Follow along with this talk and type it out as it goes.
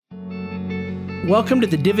Welcome to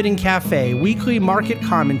the Dividend Cafe, weekly market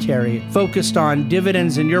commentary focused on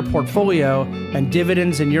dividends in your portfolio and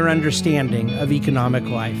dividends in your understanding of economic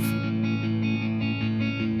life.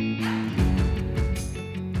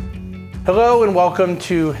 Hello and welcome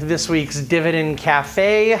to this week's Dividend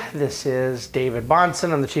Cafe. This is David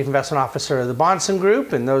Bahnsen. I'm the Chief Investment Officer of the Bahnsen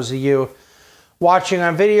Group, and those of you watching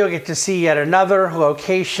on video get to see yet another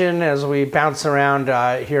location as we bounce around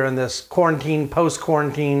here in this quarantine,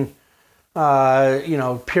 post-quarantine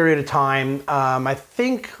period of time. I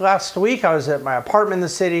think last week I was at my apartment in the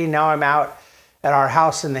city. Now I'm out at our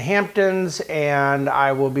house in the Hamptons, and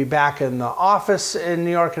I will be back in the office in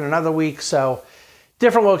New York in another week. So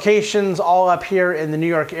different locations all up here in the New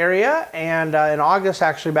York area, and in August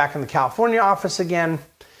actually back in the California office again.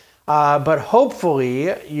 But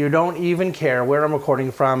hopefully you don't even care where I'm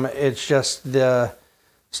recording from. It's just the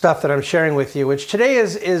stuff that I'm sharing with you, which today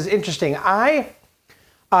is interesting.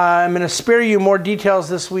 I'm going to spare you more details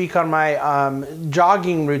this week on my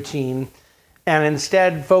jogging routine and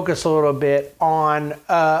instead focus a little bit on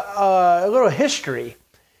a little history.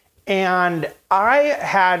 And I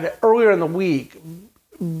had earlier in the week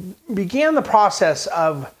began the process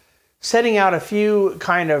of setting out a few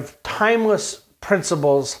kind of timeless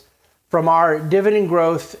principles from our dividend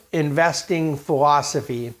growth investing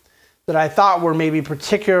philosophy that I thought were maybe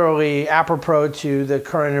particularly apropos to the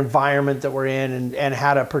current environment that we're in and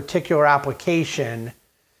had a particular application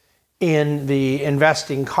in the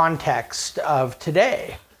investing context of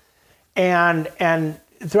today. And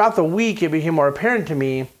throughout the week, it became more apparent to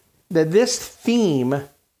me that this theme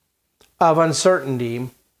of uncertainty,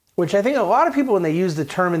 which I think a lot of people, when they use the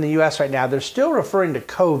term in the US right now, they're still referring to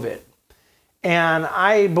COVID. And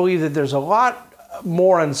I believe that there's a lot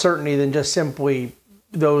more uncertainty than just simply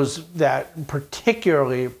those that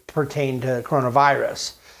particularly pertain to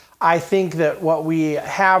coronavirus. I think that what we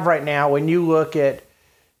have right now, when you look at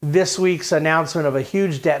this week's announcement of a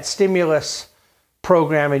huge debt stimulus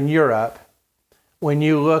program in Europe, when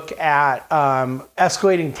you look at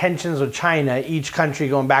escalating tensions with China, each country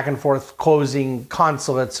going back and forth, closing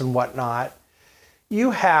consulates and whatnot,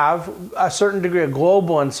 you have a certain degree of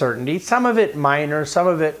global uncertainty, some of it minor, some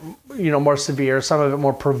of it more severe, some of it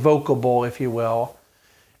more provocable, if you will.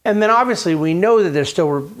 And then obviously we know that there still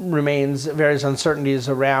remains various uncertainties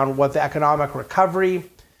around what the economic recovery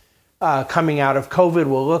coming out of COVID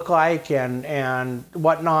will look like and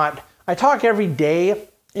whatnot. I talk every day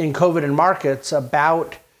in COVID and markets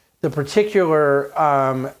about the particular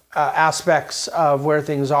aspects of where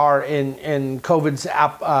things are in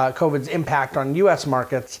COVID's impact on US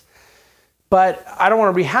markets. But I don't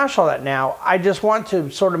want to rehash all that now. I just want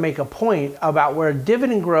to sort of make a point about where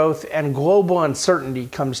dividend growth and global uncertainty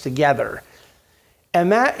comes together.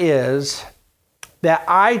 And that is that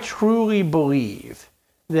I truly believe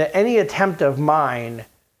that any attempt of mine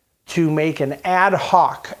to make an ad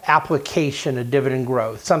hoc application of dividend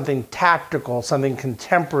growth, something tactical, something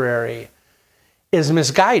contemporary, is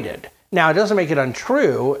misguided. Now, it doesn't make it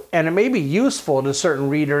untrue, and it may be useful to certain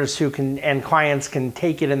readers who can and clients can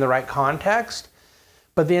take it in the right context.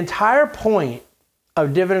 But the entire point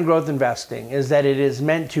of dividend growth investing is that it is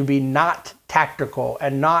meant to be not tactical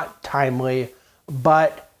and not timely,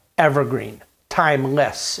 but evergreen,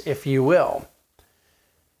 timeless, if you will.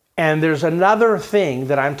 And there's another thing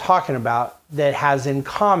that I'm talking about that has in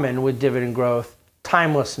common with dividend growth,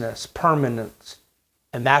 timelessness, permanence,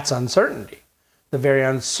 and that's uncertainty. The very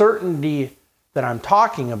uncertainty that I'm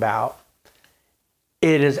talking about,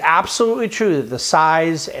 it is absolutely true that the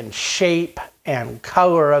size and shape and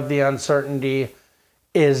color of the uncertainty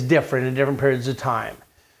is different in different periods of time.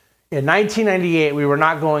 In 1998, we were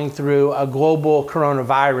not going through a global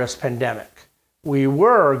coronavirus pandemic. We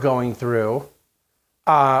were going through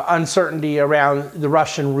uncertainty around the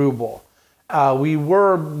Russian ruble. We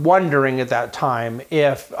were wondering at that time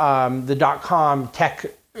if the dot-com tech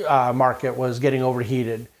market was getting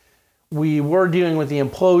overheated. We were dealing with the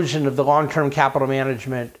implosion of the long-term capital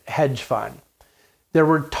management hedge fund. There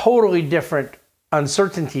were totally different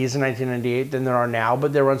uncertainties in 1998 than there are now,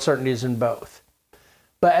 but there were uncertainties in both.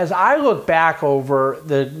 But as I look back over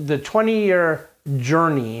the 20-year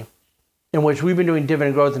journey in which we've been doing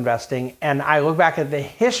dividend growth investing, and I look back at the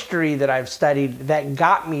history that I've studied that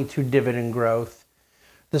got me to dividend growth,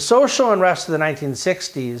 the social unrest of the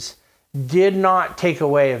 1960s did not take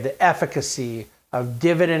away of the efficacy of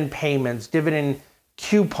dividend payments, dividend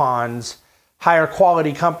coupons, higher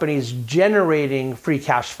quality companies generating free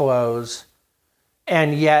cash flows,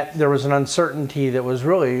 and yet there was an uncertainty that was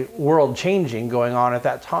really world-changing going on at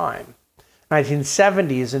that time.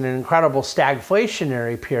 1970s, an incredible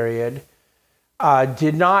stagflationary period,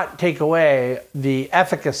 did not take away the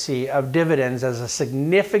efficacy of dividends as a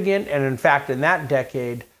significant and, in fact, in that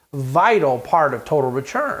decade, vital part of total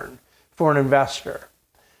return for an investor.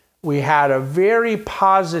 We had a very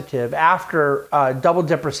positive, after a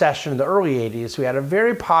double-dip recession in the early 80s, we had a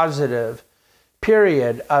very positive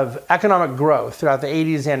period of economic growth throughout the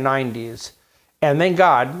 80s and 90s. And thank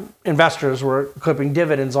God, investors were clipping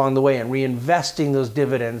dividends along the way and reinvesting those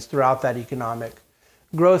dividends throughout that economic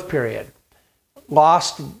growth period.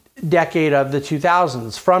 Lost decade of the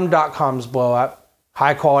 2000s from dot-com's blow up,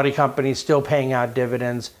 high quality companies still paying out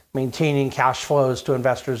dividends, maintaining cash flows to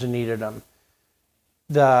investors who needed them.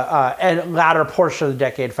 The latter portion of the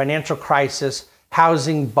decade, financial crisis,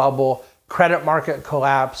 housing bubble, credit market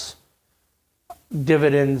collapse,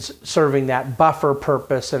 dividends serving that buffer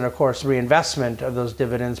purpose, and of course reinvestment of those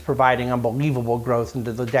dividends providing unbelievable growth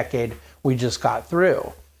into the decade we just got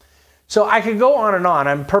through. So I could go on and on.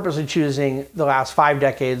 I'm purposely choosing the last 5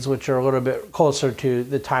 decades, which are a little bit closer to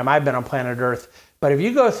the time I've been on planet Earth. But if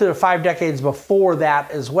you go through the 5 decades before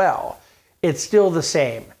that as well, it's still the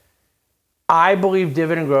same. I believe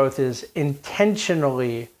dividend growth is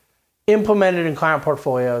intentionally implemented in client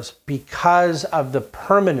portfolios because of the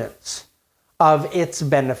permanence of its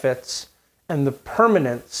benefits and the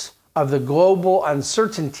permanence of the global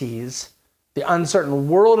uncertainties, the uncertain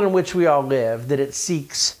world in which we all live, that it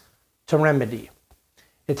seeks to remedy.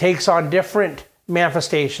 It takes on different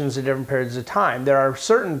manifestations at different periods of time. There are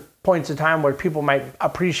certain points of time where people might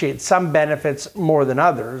appreciate some benefits more than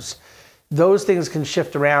others. Those things can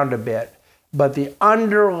shift around a bit, but the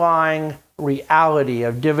underlying reality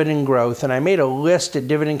of dividend growth, and I made a list at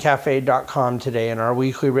dividendcafe.com today in our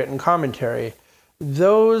weekly written commentary,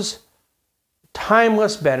 those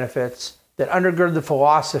timeless benefits that undergird the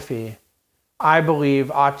philosophy, I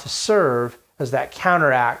believe ought to serve as that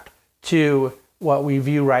counteract to what we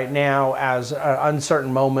view right now as an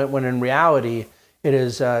uncertain moment, when in reality it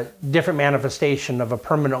is a different manifestation of a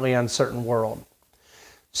permanently uncertain world.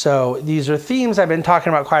 So these are themes I've been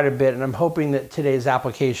talking about quite a bit, and I'm hoping that today's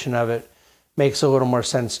application of it makes a little more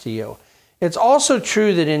sense to you. It's also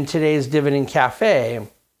true that in today's Dividend Cafe,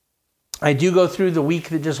 I do go through the week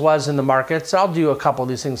that just was in the markets. I'll do a couple of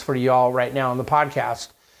these things for you all right now on the podcast.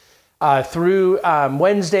 Through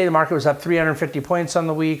Wednesday, the market was up 350 points on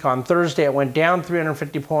the week. On Thursday, it went down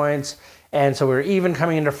 350 points. And so we're even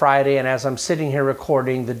coming into Friday. And as I'm sitting here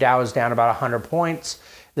recording, the Dow is down about 100 points.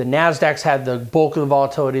 The NASDAQ's had the bulk of the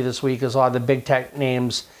volatility this week, as a lot of the big tech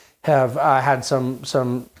names have had some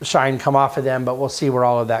shine come off of them, but we'll see where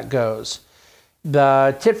all of that goes.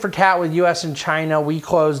 The tit for tat with US and China, we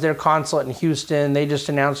closed their consulate in Houston. They just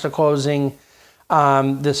announced a closing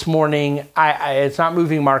this morning. It's not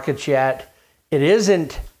moving markets yet. It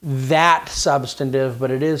isn't that substantive, but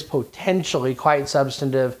it is potentially quite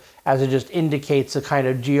substantive, as it just indicates a kind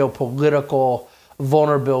of geopolitical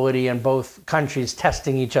vulnerability in both countries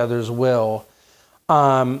testing each other's will.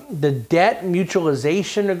 The debt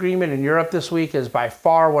mutualization agreement in Europe this week is by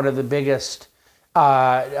far one of the biggest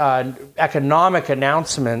economic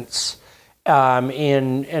announcements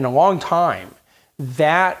in a long time.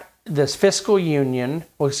 That this fiscal union,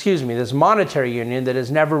 this monetary union that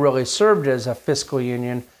has never really served as a fiscal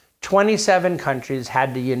union, 27 countries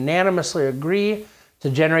had to unanimously agree to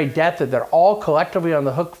generate debt that they're all collectively on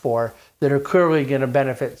the hook for, that are clearly going to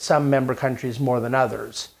benefit some member countries more than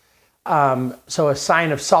others. So a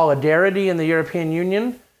sign of solidarity in the European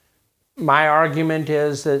Union. My argument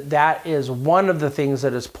is that is one of the things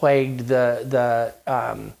that has plagued the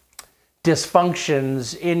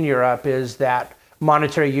dysfunctions in Europe, is that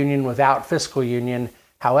monetary union without fiscal union.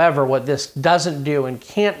 However, what this doesn't do and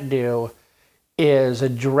can't do is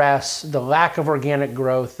address the lack of organic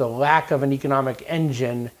growth, the lack of an economic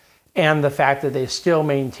engine, and the fact that they still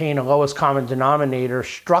maintain a lowest common denominator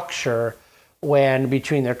structure when,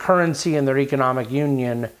 between their currency and their economic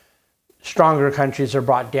union, stronger countries are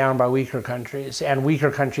brought down by weaker countries, and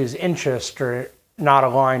weaker countries' interests are not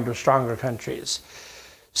aligned with stronger countries.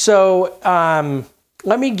 So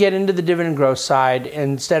let me get into the dividend growth side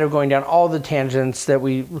instead of going down all the tangents that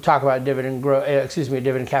we talk about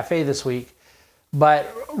Dividend Cafe this week.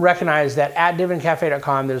 But recognize that at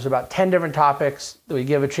dividendcafe.com, there's about 10 different topics that we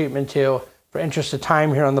give a treatment to. For interest of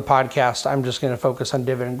time here on the podcast, I'm just going to focus on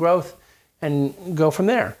dividend growth and go from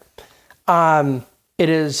there. It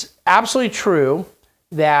is absolutely true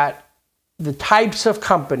that the types of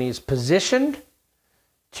companies positioned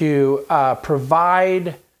to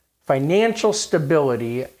provide financial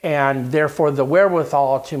stability and therefore the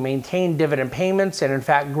wherewithal to maintain dividend payments, and in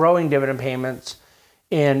fact growing dividend payments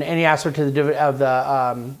in any aspect of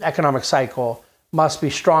the economic cycle, must be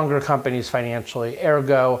stronger companies financially,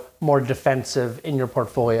 ergo more defensive in your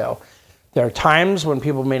portfolio. There are times when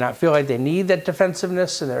people may not feel like they need that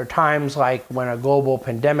defensiveness, and there are times like when a global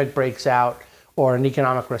pandemic breaks out or an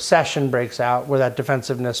economic recession breaks out where that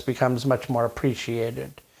defensiveness becomes much more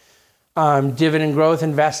appreciated. Dividend growth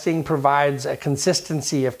investing provides a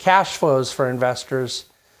consistency of cash flows for investors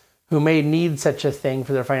who may need such a thing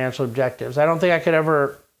for their financial objectives. I don't think I could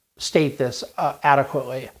ever state this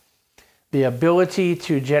adequately. The ability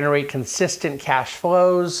to generate consistent cash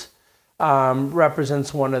flows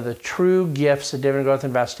represents one of the true gifts of dividend growth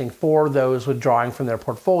investing for those withdrawing from their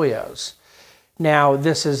portfolios. Now,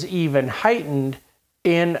 this is even heightened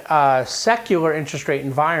in a secular interest rate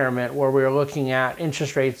environment where we're looking at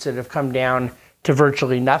interest rates that have come down to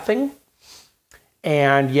virtually nothing,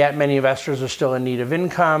 and yet many investors are still in need of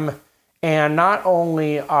income. And not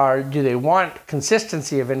only do they want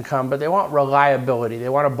consistency of income, but they want reliability. They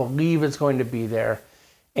want to believe it's going to be there.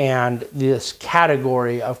 And this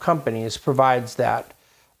category of companies provides that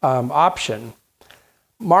option.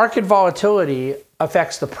 Market volatility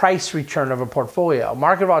affects the price return of a portfolio.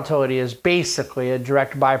 Market volatility is basically a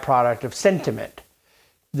direct byproduct of sentiment.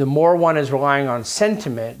 The more one is relying on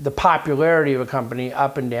sentiment, the popularity of a company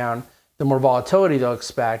up and down, the more volatility they'll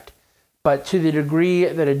expect. But to the degree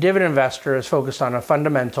that a dividend investor is focused on a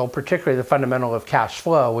fundamental, particularly the fundamental of cash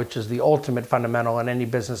flow, which is the ultimate fundamental in any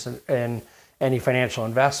business and any financial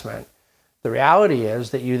investment, the reality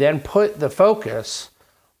is that you then put the focus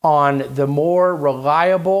on the more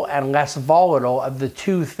reliable and less volatile of the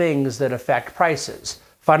two things that affect prices,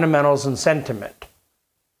 fundamentals and sentiment.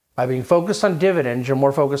 By being focused on dividends, you're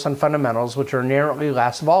more focused on fundamentals, which are inherently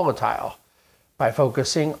less volatile. By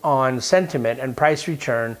focusing on sentiment and price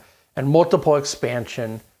return and multiple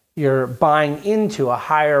expansion, you're buying into a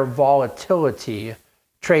higher volatility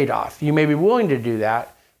trade-off. You may be willing to do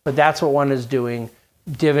that, but that's what one is doing.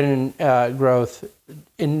 Dividend growth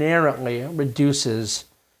inherently reduces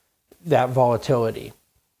that volatility.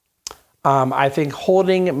 I think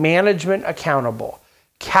holding management accountable,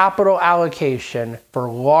 capital allocation for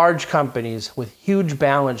large companies with huge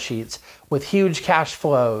balance sheets, with huge cash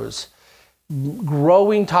flows,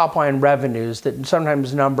 growing top-line revenues that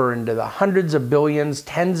sometimes number into the hundreds of billions,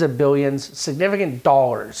 tens of billions, significant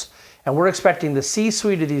dollars. And we're expecting the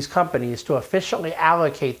C-suite of these companies to efficiently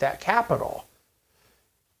allocate that capital.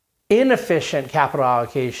 Inefficient capital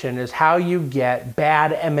allocation is how you get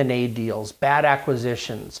bad M&A deals, bad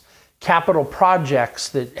acquisitions, capital projects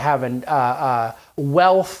that have a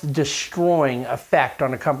wealth-destroying effect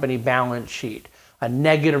on a company balance sheet, a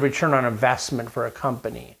negative return on investment for a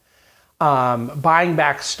company. Buying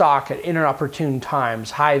back stock at inopportune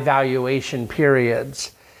times, high valuation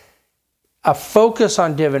periods. A focus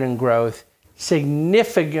on dividend growth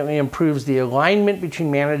significantly improves the alignment between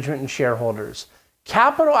management and shareholders.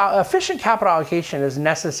 Efficient capital allocation is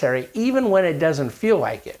necessary even when it doesn't feel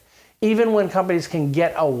like it. Even when companies can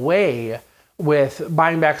get away with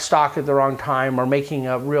buying back stock at the wrong time or making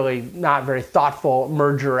a really not very thoughtful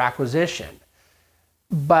merger or acquisition.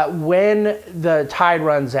 But when the tide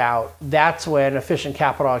runs out, that's when efficient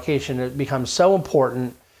capital allocation becomes so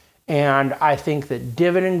important. And I think that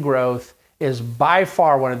dividend growth is by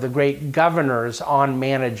far one of the great governors on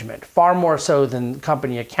management, far more so than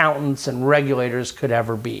company accountants and regulators could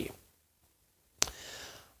ever be.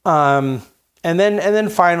 And then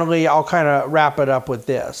finally, I'll kind of wrap it up with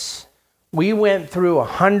this. We went through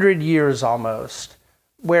 100 years almost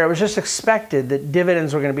where it was just expected that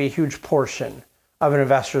dividends were going to be a huge portion of an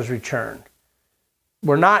investor's return.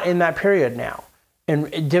 We're not in that period now.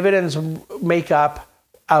 And dividends make up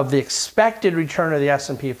of the expected return of the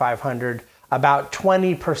S&P 500 about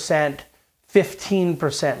 20%,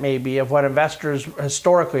 15% maybe of what investors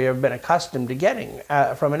historically have been accustomed to getting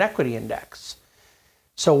from an equity index.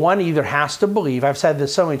 So one either has to believe, I've said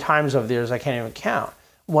this so many times over the years I can't even count,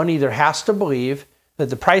 one either has to believe that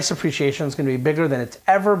the price appreciation is going to be bigger than it's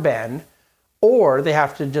ever been, or they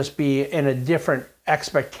have to just be in a different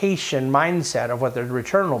expectation mindset of what their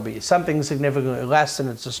return will be, something significantly less than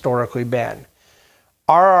it's historically been.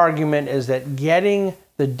 Our argument is that getting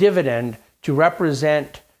the dividend to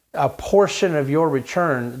represent a portion of your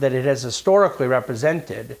return that it has historically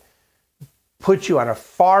represented puts you on a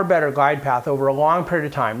far better glide path over a long period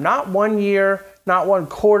of time. Not 1 year, not 1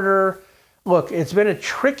 quarter. Look, it's been a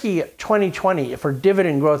tricky 2020 for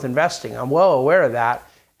dividend growth investing. I'm well aware of that.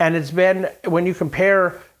 And it's been, when you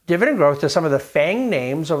compare dividend growth to some of the FANG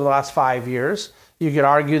names over the last 5 years, you could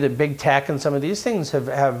argue that big tech and some of these things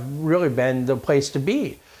have really been the place to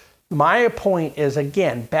be. My point is,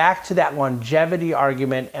 again, back to that longevity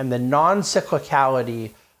argument and the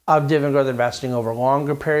non-cyclicality of dividend growth investing over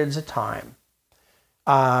longer periods of time.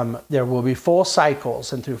 There will be full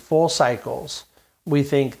cycles, and through full cycles, we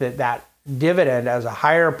think that dividend as a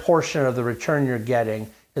higher portion of the return you're getting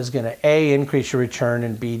is going to A, increase your return,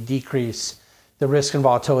 and B, decrease the risk and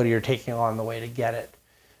volatility you're taking on the way to get it.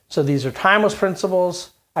 So these are timeless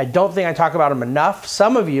principles. I don't think I talk about them enough.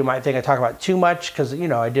 Some of you might think I talk about too much because,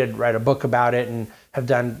 I did write a book about it and have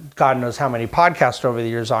done God knows how many podcasts over the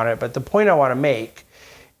years on it. But the point I want to make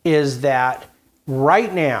is that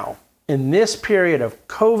right now, in this period of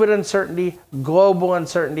COVID uncertainty, global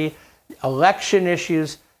uncertainty, election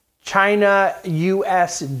issues, China,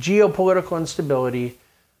 US, geopolitical instability,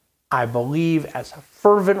 I believe as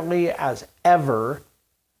fervently as ever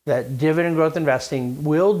that dividend growth investing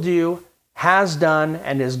will do, has done,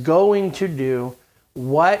 and is going to do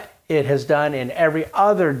what it has done in every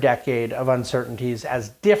other decade of uncertainties, as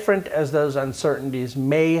different as those uncertainties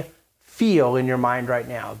may feel in your mind right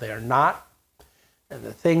now. They are not. And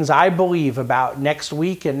the things I believe about next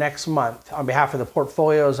week and next month on behalf of the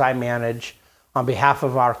portfolios I manage, on behalf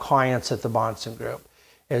of our clients at the Bahnsen Group,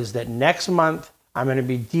 is that next month I'm going to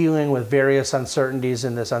be dealing with various uncertainties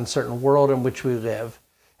in this uncertain world in which we live.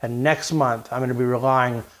 And next month I'm going to be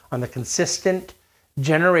relying on the consistent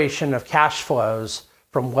generation of cash flows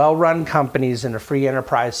from well-run companies in a free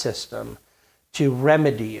enterprise system to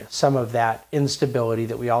remedy some of that instability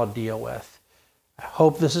that we all deal with. I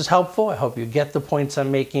hope this is helpful. I hope you get the points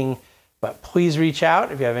I'm making, but please reach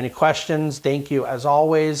out if you have any questions. Thank you, as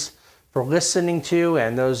always, for listening to,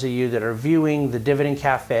 and those of you that are viewing the Dividend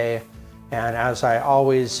Cafe. And as I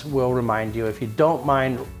always will remind you, if you don't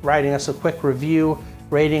mind writing us a quick review,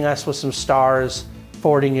 rating us with some stars,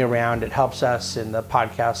 forwarding you around, it helps us in the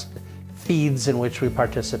podcast feeds in which we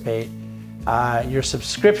participate. Your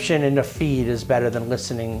subscription in the feed is better than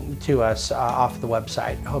listening to us off the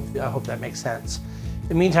website. I hope that makes sense. In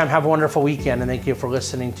the meantime, have a wonderful weekend, and thank you for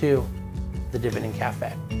listening to the Dividend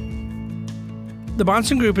Cafe. The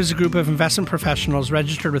Bahnsen Group is a group of investment professionals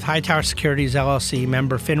registered with Hightower Securities, LLC,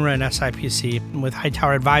 member FINRA and SIPC, and with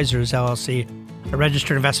Hightower Advisors, LLC, a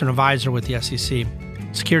registered investment advisor with the SEC.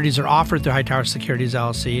 Securities are offered through Hightower Securities,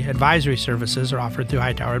 LLC. Advisory services are offered through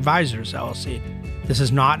Hightower Advisors, LLC. This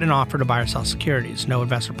is not an offer to buy or sell securities. No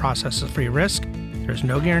investment process is free of risk. There is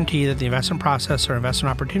no guarantee that the investment process or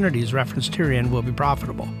investment opportunities referenced herein will be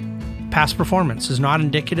profitable. Past performance is not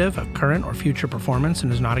indicative of current or future performance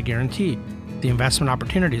and is not a guarantee. The investment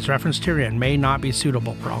opportunities referenced herein may not be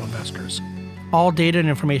suitable for all investors. All data and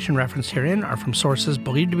information referenced herein are from sources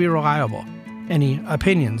believed to be reliable. Any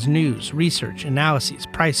opinions, news, research, analyses,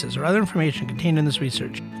 prices, or other information contained in this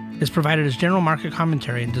research is provided as general market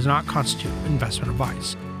commentary and does not constitute investment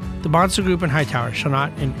advice. The Bahnsen Group and Hightower shall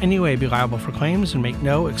not in any way be liable for claims and make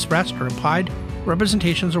no expressed or implied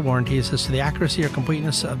representations or warranties as to the accuracy or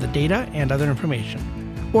completeness of the data and other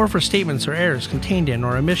information, or for statements or errors contained in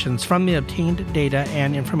or omissions from the obtained data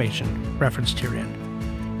and information referenced herein.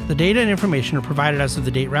 The data and information are provided as of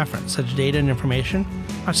the date referenced. Such data and information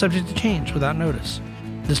are subject to change without notice.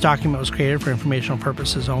 This document was created for informational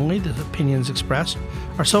purposes only. The opinions expressed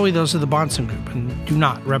are solely those of the Bahnsen Group and do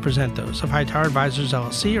not represent those of Hightower Advisors,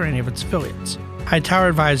 LLC, or any of its affiliates. Hightower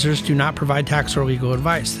Advisors do not provide tax or legal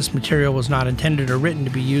advice. This material was not intended or written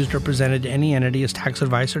to be used or presented to any entity as tax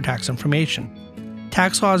advice or tax information.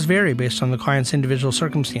 Tax laws vary based on the client's individual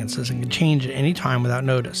circumstances and can change at any time without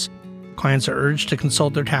notice. Clients are urged to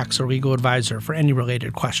consult their tax or legal advisor for any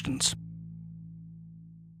related questions.